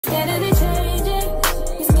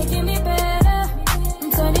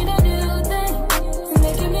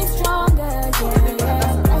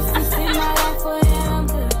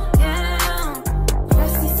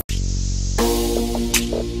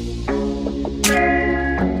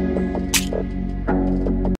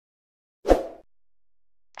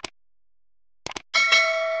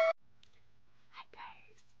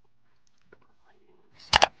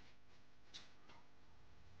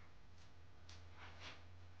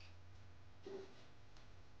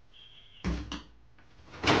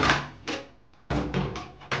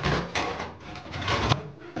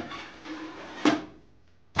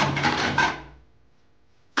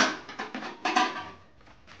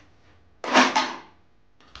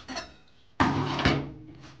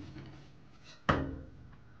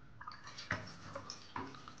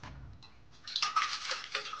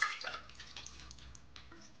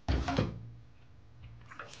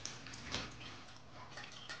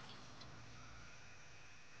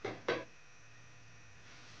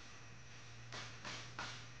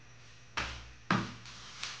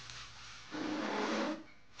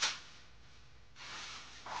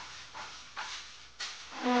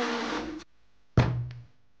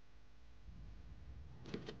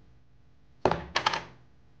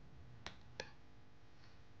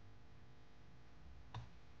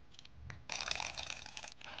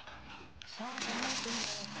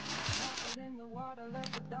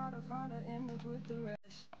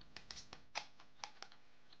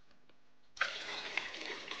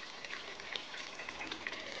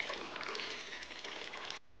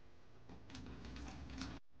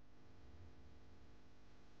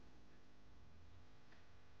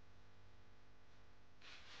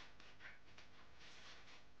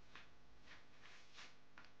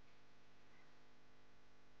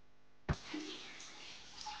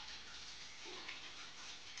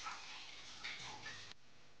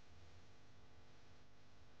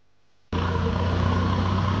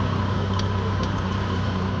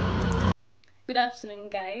Good afternoon,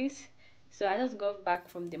 guys. So I just got back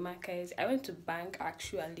from the market. I went to bank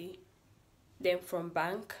actually. Then from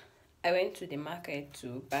bank, I went to the market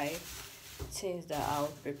to buy things that I'll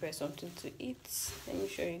prepare something to eat. Let me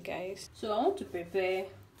show you guys. So I want to prepare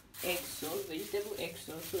egg sauce, vegetable egg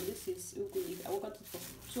sauce. So this is ugu leaf. I got it for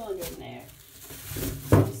 200 naira.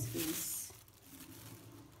 This is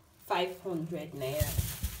 500 naira.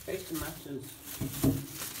 Fresh tomatoes.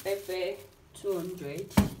 Pepper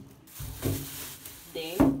 200.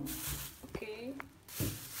 Then okay,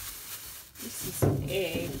 this is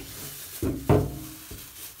egg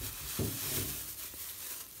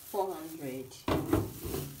 400.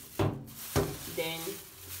 Then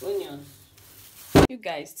onions. You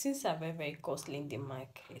guys, things are very costly in the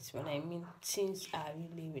market. When I mean things are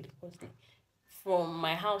really costly, from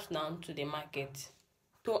my house now to the market,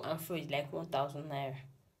 to and fro is like 1,000 naira.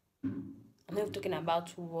 I'm not talking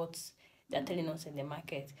about what they're telling us in the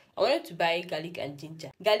market. I wanted to buy garlic and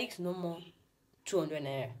ginger. Garlic's no more 200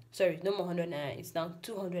 naira. Sorry, no more 100 naira. It's now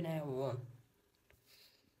 200 naira one.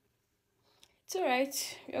 It's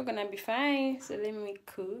alright. You're gonna be fine. So let me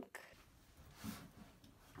cook.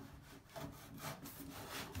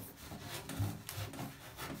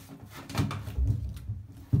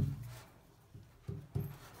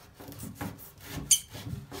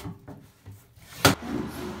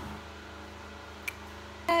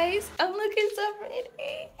 Guys, I'm looking so pretty.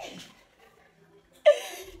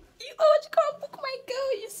 You can't book my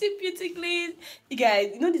girl. You see beautifully. You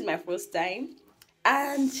guys, you know this is my first time.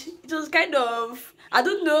 And it was kind of, I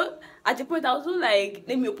don't know, at the point I was so like,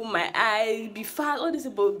 let me open my eyes, be fast, all this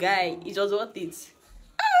about guy. It was worth it.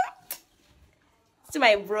 See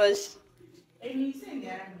my brush. Hey,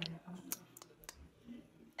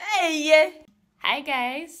 yeah. Hi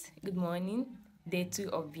guys, good morning. Day 2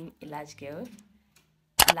 of being a large girl.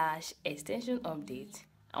 Lash extension update.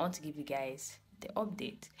 I want to give you guys the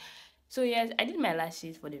update. So yes, I did my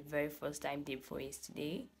lashes for the very first time day before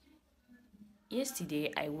yesterday.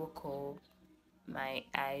 Yesterday I woke up, my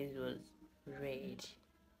eyes was red,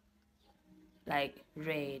 like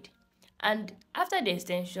red, and after the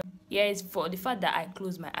extension, yes, for the fact that I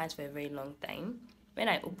closed my eyes for a very long time, when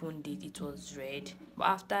I opened it, it was red, but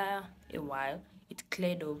after a while it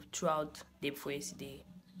cleared up throughout the day before yesterday.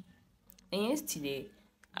 And yesterday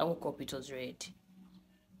I woke up, it was red.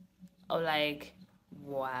 I was like,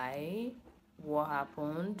 why? What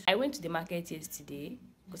happened? I went to the market yesterday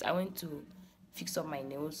because I went to fix up my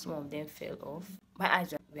nails. Some of them fell off. My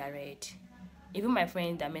eyes were red. Even my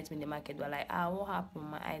friends that met me in the market were like, what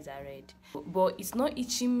happened? My eyes are red. But it's not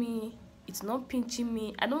itching me. It's not pinching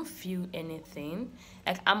me. I don't feel anything.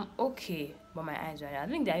 Like, I'm okay, but my eyes are red. I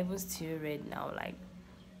think they're even still red now. Like,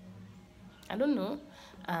 I don't know.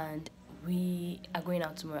 And we are going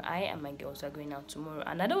out tomorrow. I and my girls are going out tomorrow.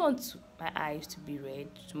 And I don't want my eyes to be red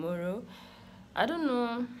tomorrow. I don't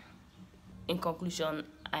know. In conclusion,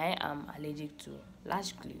 I am allergic to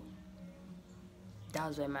lash glue.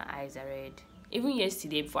 That's why my eyes are red. Even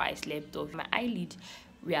yesterday before I slept off, my eyelid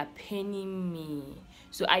were paining me.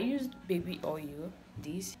 So I used baby oil,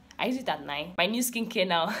 this. I use it at night. My new skincare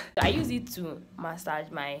now. So I use it to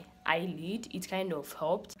massage my eyelid. It kind of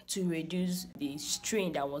helped to reduce the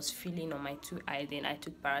strain that I was feeling on my two eyes. Then I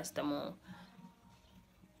took paracetamol.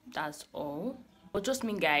 That's all. But trust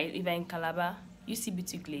me guys, if I'm in Calabar, you see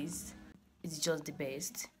beauty glaze, it's just the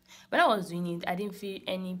best. When I was doing it, I didn't feel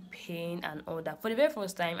any pain and all that. For the very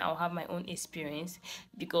first time, I'll have my own experience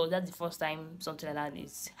because that's the first time something like that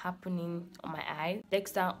is happening on my eye.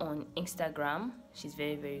 Dexter on Instagram, she's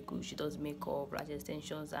very good. She does makeup, lash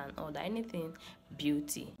extensions and all that, anything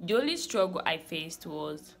beauty. The only struggle I faced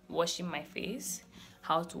was washing my face,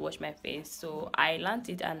 how to wash my face. So I learned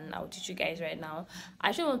it and I'll teach you guys right now. I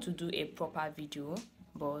actually want to do a proper video,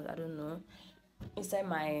 but I don't know. Inside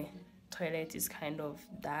my toilet is kind of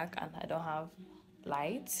dark and I don't have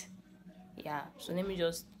light. Yeah, so let me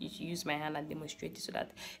just use my hand and demonstrate it so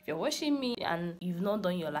that if you're watching me and you've not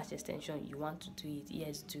done your lash extension, you want to do it,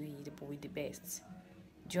 yes, do it, but with the best.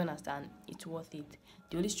 Do you understand? It's worth it.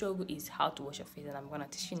 The only struggle is how to wash your face, and I'm gonna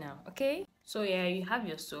teach you now, okay? So yeah, you have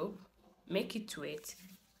your soap, make it wet,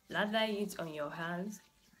 lather it on your hands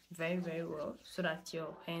very very well so that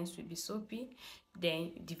your hands will be soapy.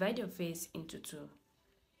 Then divide your face into two.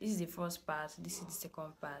 This is the first part, this is the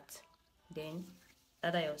second part. Then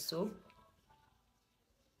lather your soap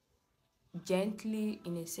gently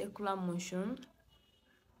in a circular motion.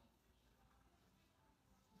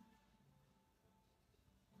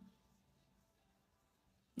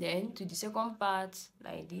 Then to the second part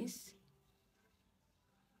like this.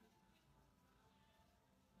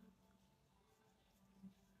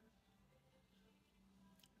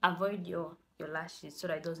 Avoid your lashes so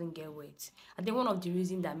that it doesn't get wet. I think one of the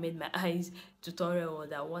reasons that made my eyes to turn red was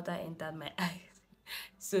that water entered my eyes.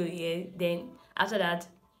 So yeah, then after that,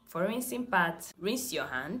 for rinsing part, rinse your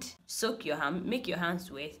hand, soak your hand, make your hands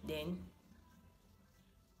wet, then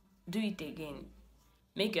do it again.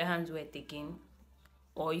 Make your hands wet again,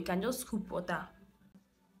 or you can just scoop water,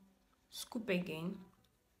 scoop again,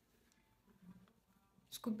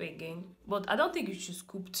 scoop again. But I don't think you should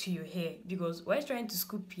scoop to your hair, because when you're trying to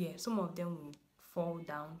scoop here, some of them will fall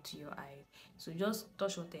down to your eye. So just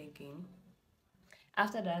touch water again.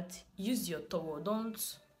 After that, use your towel.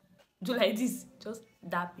 Don't do like this, just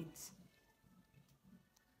dab it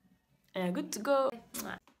and you're good to go.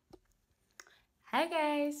 Hi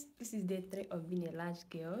guys, this is day 3 of being a large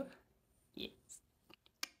girl. Yes,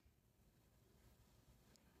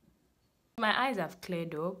 my eyes have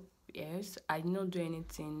cleared up. Yes, I did not do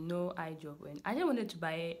anything, no eye drop. And I just wanted to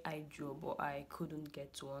buy eye drop, but I couldn't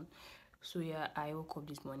get one. So yeah, I woke up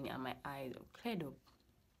this morning and my eyes are cleared up.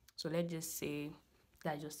 So let's just say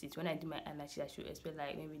that's just it. When I do my eyelashes, I should expect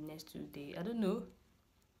like maybe next 2 days. I don't know.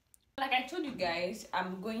 Like I told you guys,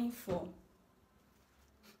 I'm going for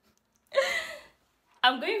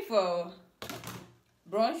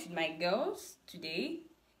brunch with my girls today.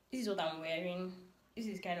 This is what I'm wearing. This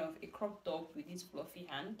is kind of a crop top with this fluffy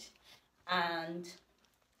hand, and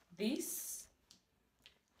this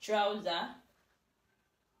trouser,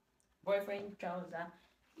 boyfriend trouser,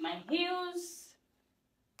 my heels.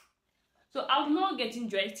 So I'm not getting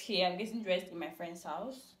dressed here, I'm getting dressed in my friend's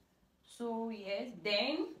house. So yes,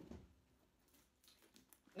 then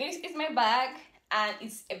this is my bag, and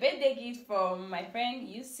it's a birthday gift from my friend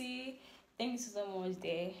UC. Thank you so much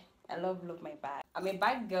there. I love my bag. I'm a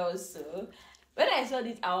bag girl, so when I saw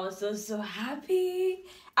this I was so happy.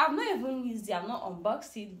 I've not even used it, I've not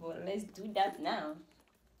unboxed it, but let's do that now.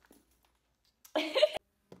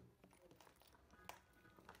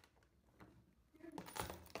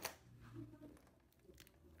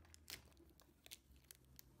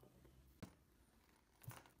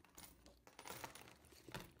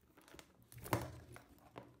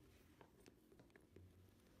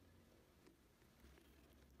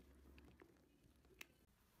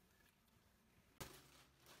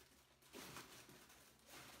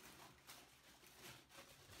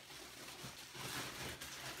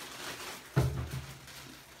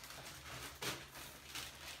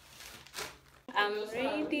 I'm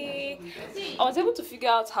ready. I was able to figure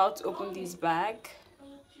out how to open this bag.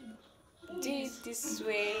 Do it this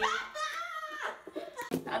way.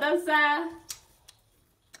 Adansa.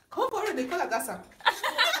 Come for the color that's up.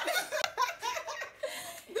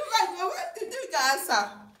 Do like what to do the answer.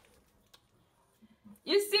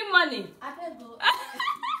 You see money.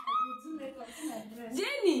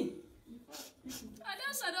 Jenny.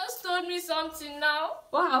 Adansa just told me something now.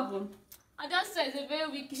 What happened? Adansa is a very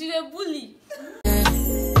weak. She's a bully.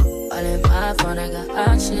 All in my phone, I got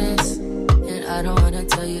options. And I don't wanna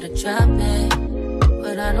tell you to drop it,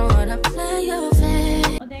 but I don't wanna play your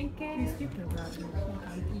face. Oh, thank you.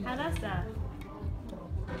 Adansa.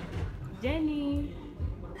 Jenny.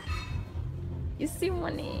 You see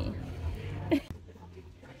money.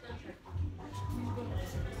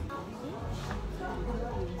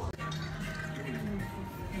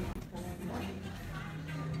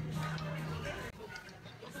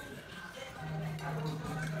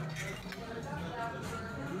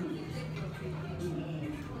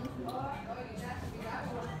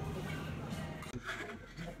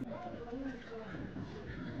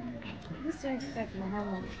 This is like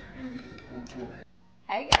Muhammad.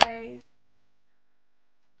 Hi guys.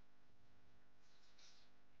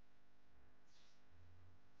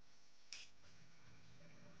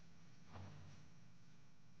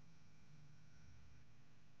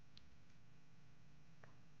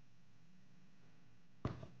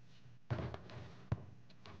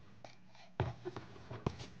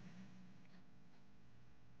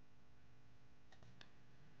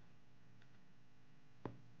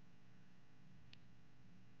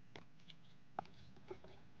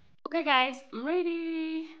 Okay guys, I'm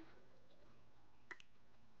ready.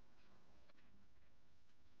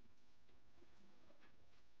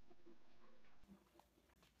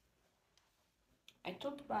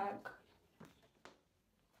 tote bag,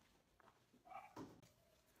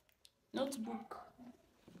 notebook,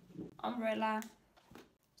 umbrella,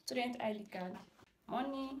 student ID card,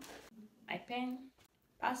 money, my pen,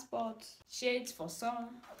 passport, shades for sun.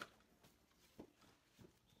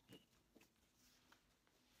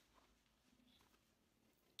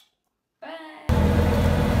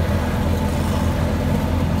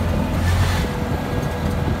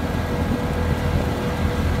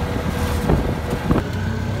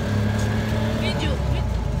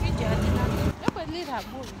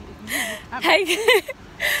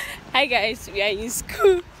 Hi guys, we are in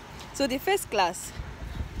school. So the first class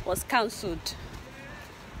was cancelled.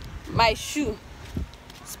 My shoe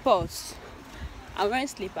sports. I'm wearing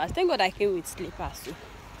slippers. Thank God I came with slippers.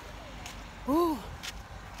 So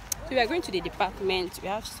we are going to the department. We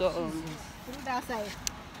have some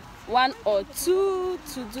one or two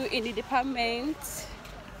to do in the department.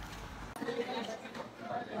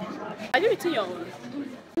 Are you eating your own?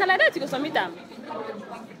 Now like that you go submit them.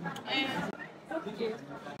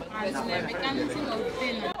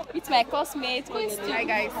 Meet my classmate. Hi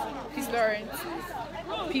guys, Peace Lawrence.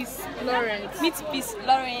 Peace Lawrence. Meet Peace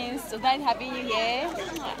Lawrence. So nice having you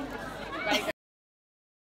here.